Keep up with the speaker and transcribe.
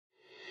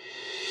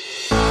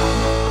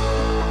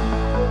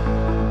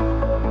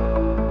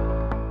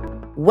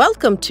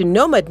Welcome to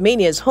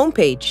NomadMania's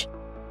homepage.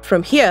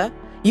 From here,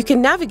 you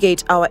can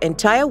navigate our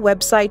entire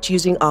website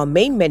using our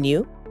main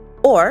menu,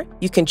 or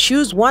you can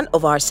choose one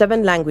of our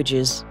 7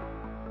 languages.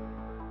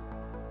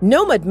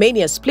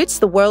 NomadMania splits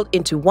the world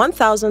into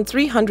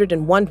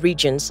 1,301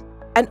 regions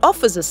and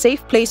offers a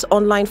safe place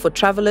online for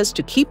travelers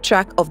to keep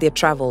track of their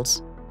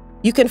travels.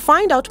 You can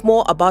find out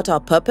more about our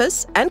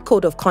purpose and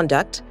code of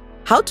conduct,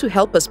 how to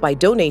help us by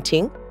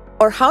donating,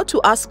 or how to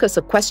ask us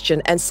a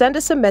question and send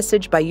us a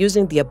message by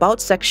using the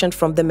About section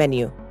from the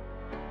menu.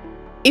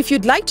 If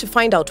you'd like to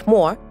find out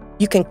more,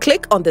 you can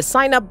click on the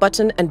Sign Up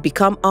button and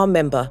become our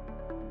member.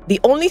 The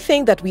only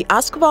thing that we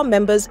ask of our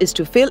members is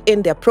to fill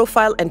in their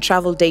profile and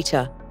travel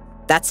data.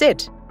 That's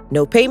it.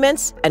 No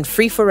payments and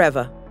free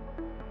forever.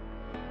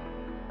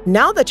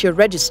 Now that you're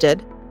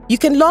registered, you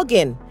can log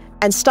in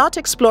and start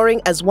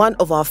exploring as one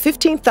of our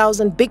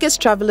 15,000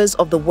 biggest travelers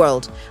of the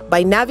world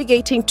by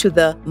navigating to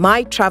the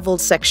My Travel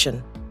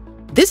section.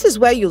 This is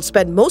where you'll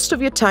spend most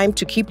of your time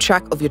to keep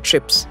track of your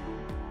trips.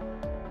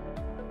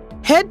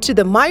 Head to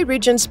the My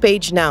Regions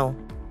page now.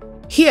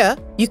 Here,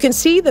 you can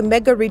see the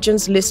mega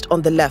regions list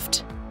on the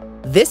left.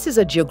 This is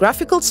a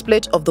geographical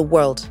split of the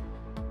world.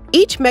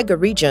 Each mega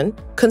region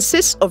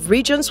consists of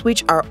regions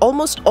which are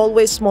almost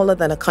always smaller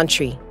than a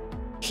country.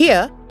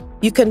 Here,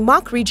 you can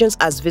mark regions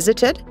as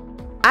visited,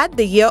 add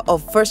the year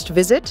of first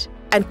visit,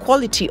 and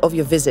quality of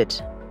your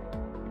visit.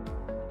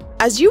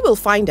 As you will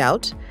find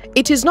out,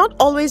 it is not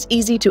always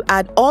easy to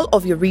add all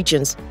of your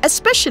regions,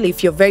 especially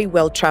if you're very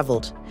well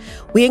traveled.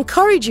 We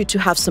encourage you to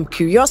have some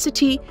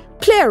curiosity,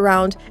 play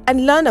around,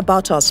 and learn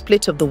about our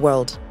split of the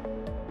world.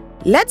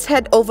 Let's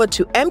head over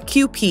to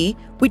MQP,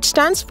 which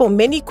stands for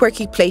Many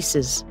Quirky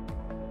Places.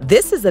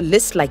 This is a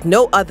list like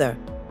no other,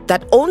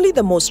 that only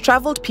the most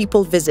traveled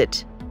people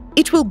visit.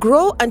 It will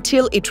grow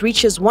until it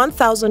reaches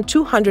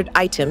 1,200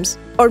 items,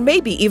 or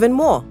maybe even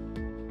more.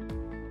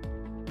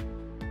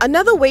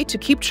 Another way to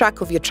keep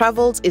track of your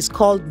travels is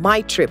called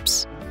My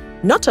Trips.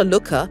 Not a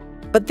looker,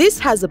 but this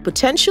has the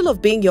potential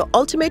of being your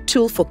ultimate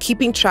tool for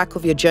keeping track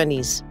of your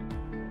journeys.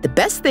 The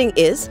best thing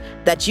is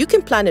that you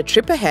can plan a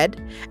trip ahead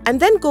and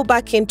then go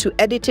back in to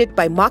edit it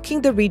by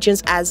marking the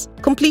regions as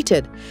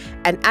completed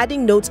and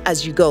adding notes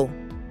as you go.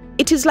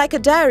 It is like a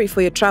diary for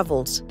your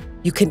travels.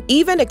 You can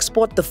even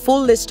export the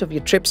full list of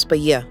your trips per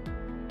year.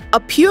 A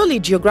purely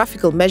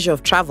geographical measure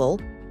of travel,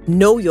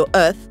 Know Your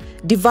Earth,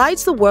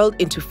 divides the world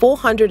into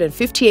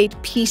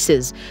 458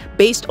 pieces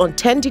based on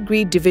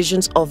 10-degree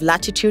divisions of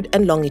latitude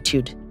and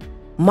longitude.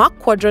 Mark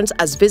quadrants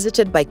as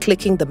visited by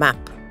clicking the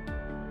map.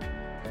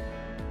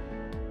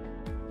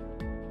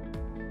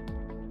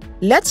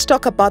 Let's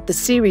talk about the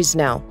series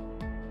now.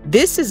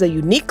 This is a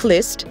unique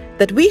list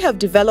that we have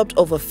developed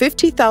over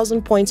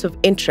 50,000 points of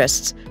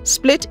interests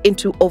split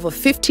into over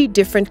 50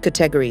 different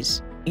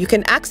categories. You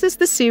can access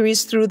the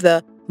series through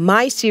the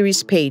My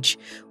Series page,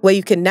 where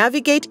you can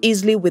navigate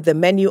easily with the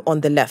menu on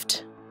the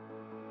left.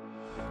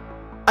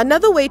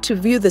 Another way to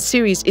view the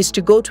series is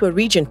to go to a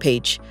region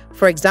page.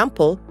 For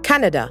example,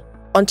 Canada,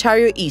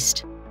 Ontario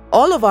East.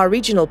 All of our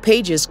regional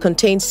pages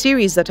contain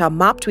series that are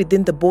mapped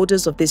within the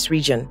borders of this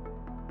region.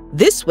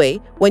 This way,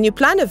 when you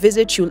plan a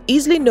visit, you'll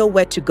easily know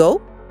where to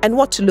go and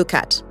what to look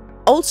at.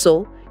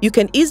 Also, you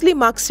can easily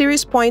mark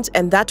series points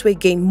and that way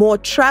gain more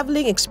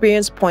traveling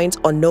experience points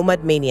on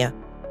NomadMania.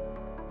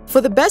 For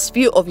the best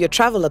view of your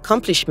travel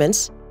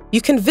accomplishments, you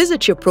can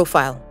visit your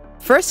profile.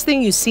 First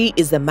thing you see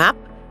is the map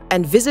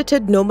and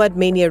visited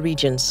NomadMania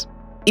regions.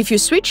 If you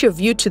switch your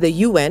view to the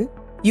UN,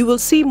 you will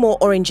see more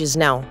oranges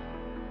now.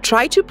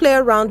 Try to play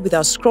around with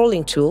our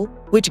scrolling tool,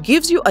 which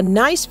gives you a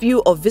nice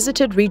view of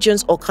visited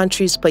regions or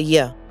countries per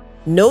year.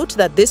 Note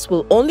that this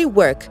will only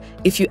work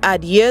if you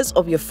add years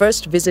of your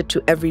first visit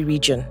to every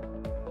region.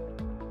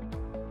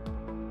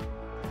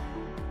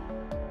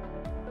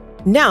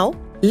 Now,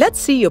 let's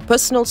see your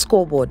personal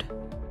scoreboard.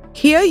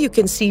 Here you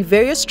can see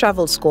various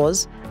travel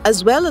scores,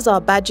 as well as our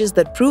badges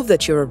that prove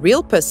that you're a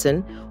real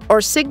person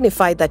or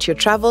signify that your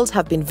travels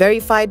have been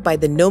verified by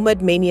the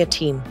NomadMania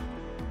team.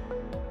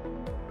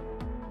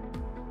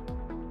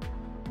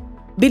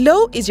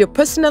 Below is your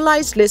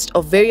personalized list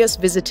of various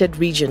visited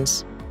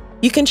regions.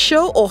 You can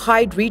show or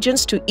hide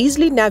regions to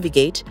easily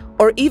navigate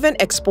or even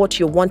export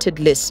your wanted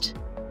list.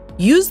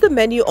 Use the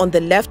menu on the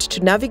left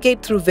to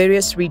navigate through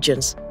various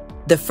regions.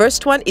 The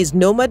first one is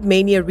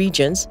NomadMania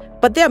regions,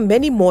 but there are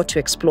many more to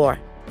explore.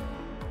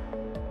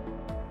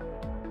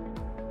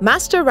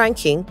 Master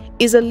Ranking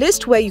is a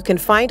list where you can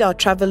find our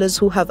travelers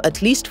who have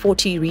at least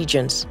 40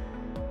 regions.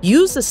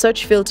 Use the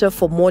search filter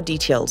for more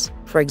details.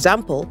 For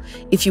example,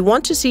 if you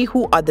want to see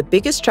who are the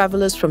biggest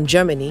travelers from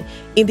Germany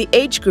in the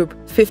age group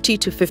 50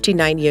 to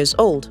 59 years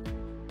old.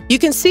 You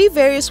can see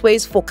various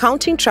ways for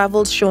counting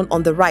travels shown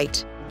on the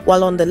right,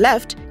 while on the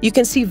left, you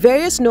can see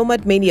various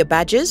NomadMania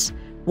badges,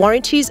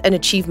 warranties, and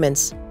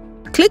achievements.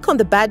 Click on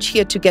the badge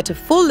here to get a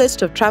full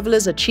list of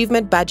travelers'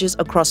 achievement badges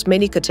across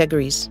many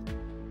categories.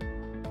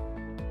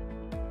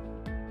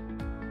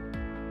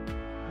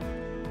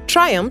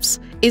 Triumphs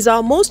is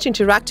our most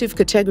interactive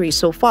category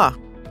so far.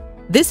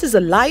 This is a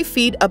live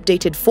feed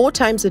updated 4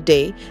 times a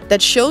day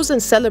that shows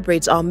and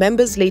celebrates our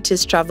members'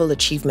 latest travel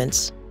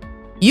achievements.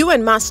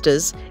 UN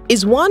Masters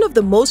is one of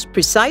the most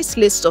precise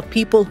lists of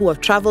people who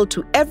have traveled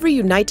to every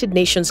United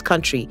Nations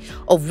country,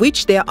 of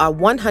which there are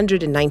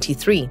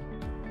 193.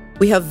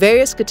 We have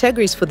various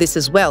categories for this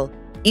as well,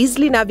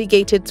 easily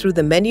navigated through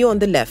the menu on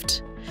the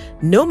left.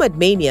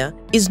 NomadMania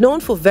is known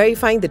for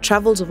verifying the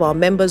travels of our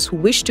members who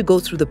wish to go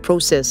through the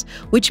process,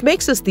 which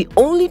makes us the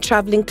only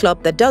traveling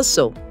club that does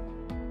so.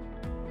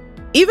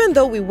 Even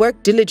though we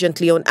work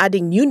diligently on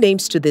adding new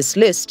names to this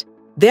list,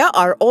 there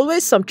are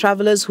always some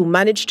travelers who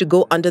manage to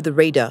go under the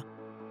radar.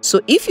 So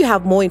if you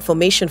have more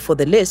information for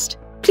the list,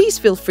 please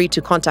feel free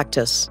to contact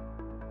us.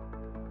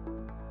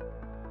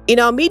 In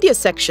our media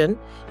section,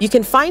 you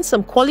can find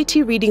some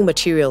quality reading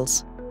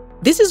materials.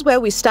 This is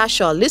where we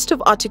stash our list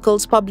of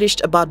articles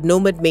published about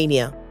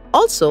NomadMania.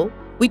 Also,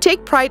 we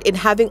take pride in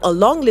having a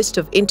long list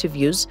of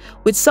interviews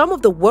with some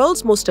of the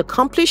world's most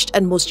accomplished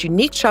and most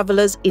unique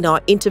travelers in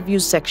our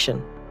interviews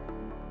section.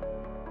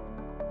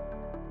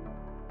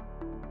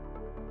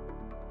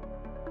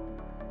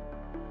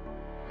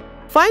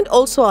 Find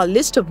also our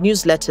list of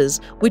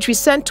newsletters, which we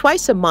send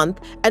twice a month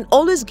and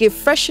always give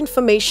fresh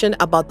information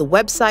about the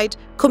website,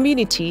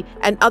 community,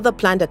 and other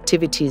planned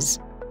activities.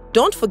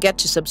 Don't forget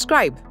to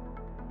subscribe.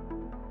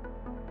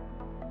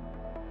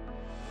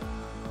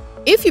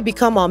 If you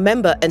become our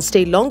member and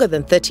stay longer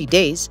than 30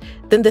 days,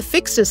 then the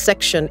Fixes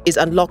section is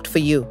unlocked for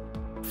you.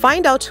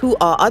 Find out who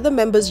our other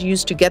members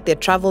use to get their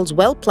travels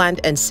well planned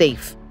and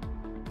safe.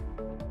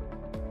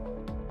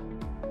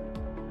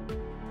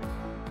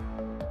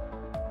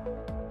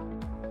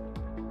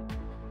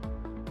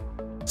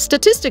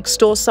 Statistics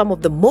store some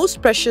of the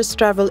most precious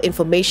travel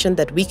information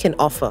that we can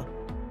offer.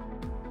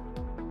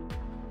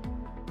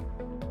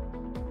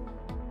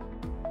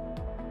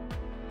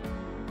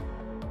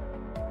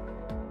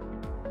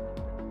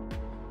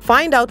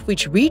 Find out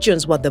which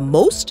regions were the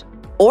most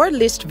or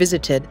least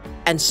visited,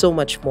 and so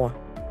much more.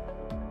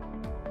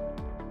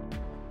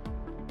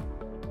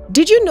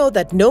 Did you know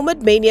that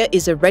NomadMania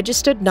is a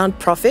registered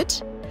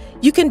non-profit?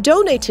 You can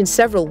donate in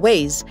several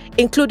ways,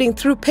 including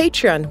through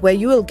Patreon, where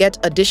you will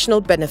get additional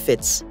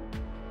benefits.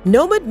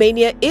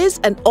 NomadMania is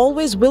and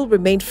always will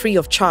remain free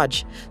of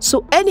charge,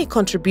 so any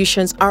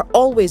contributions are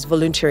always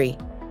voluntary.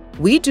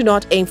 We do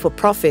not aim for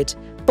profit,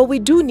 but we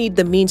do need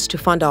the means to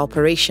fund our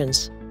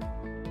operations.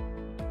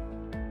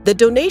 The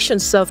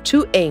donations serve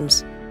 2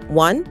 aims.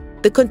 1,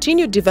 the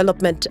continued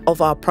development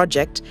of our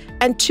project,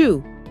 and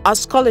 2, our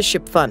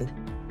scholarship fund,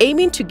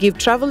 aiming to give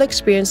travel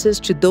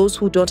experiences to those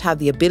who don't have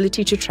the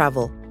ability to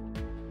travel.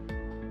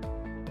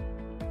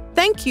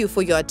 Thank you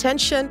for your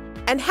attention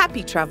and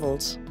happy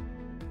travels.